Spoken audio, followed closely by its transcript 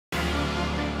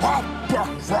I'll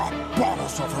backdrop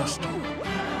bottles of her stew.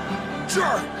 J.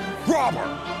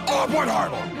 Robert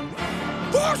Oppenheimer.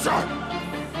 Listen!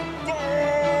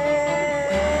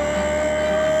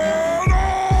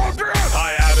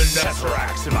 I have a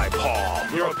Nesrax in my paw.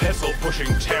 You're a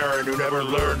pencil-pushing Terran who never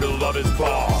learned to love his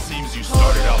ball. Seems you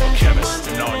started out a chemist,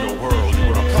 and on your world you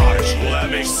were a prodigy. Well, that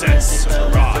makes sense, because your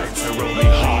rides are only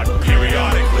hot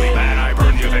periodically. Man, I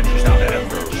burned the Avengers down to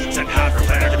embers. Sent half your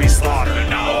planet to be slaughtered, and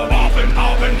now I'm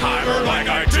Oppenheimer like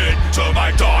I did to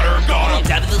my daughter. On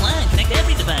top of the line, connect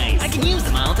every device. I can use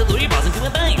them all to lure your boss into a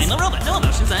bind. I'm a robot, no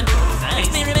emotions, I'm totally fine.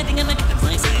 Experimenting on my victims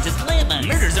like scientists landmines.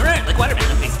 Murders are art like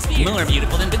watermelon faces fear. More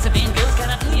beautiful than bits of Van Gogh's got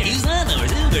up here. Use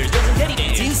lawnmowers, Ubers, dogs and teddy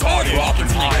bears. Too smart,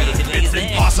 It's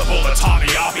impossible to Tommy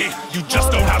Oppie. You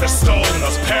just don't have the stone.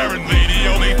 Apparently the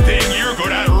only thing you're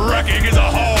good at wrecking is a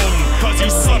home. Cause you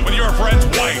slept with your friend's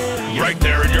wife right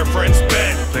there in your friend's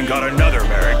bed. Then got another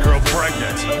married girl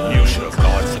pregnant. You should have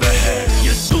gone for the head.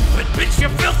 You stupid bitch, you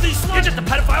filthy slut! You're just a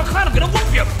pedophile clown, I'm gonna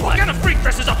whoop your butt! You're gonna freak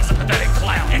dresses up as a pathetic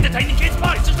clown! Entertaining kids'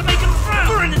 bodies just to make them frown!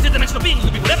 For an interdimensional being who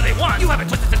can be whatever they want! You have a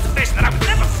twisted sense of fashion that I would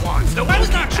never flaunt! So I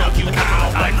was not Chuck you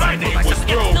out like my name was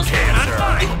throat cancer.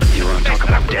 You wanna talk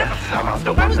about death? How about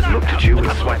the one that looked at you and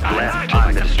swiped left?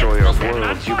 I'm the destroyer of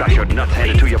worlds. You got your nuts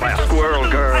handed to you by a squirrel,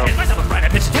 girl. I had myself a bride I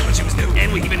pitched till when she was new.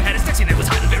 And we even had a sexy that was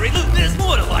hot and very lewd. There's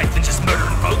more to life than just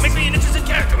murdering folks. Makes me an interesting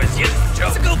character as yet a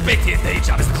joke. So go big to your day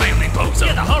job as the clown named Bozo.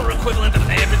 Yeah, the horror equivalent of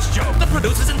an average joke. The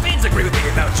producers and fans agree with me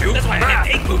about you. That's why I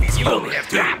have 8 movies, you only have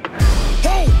 2.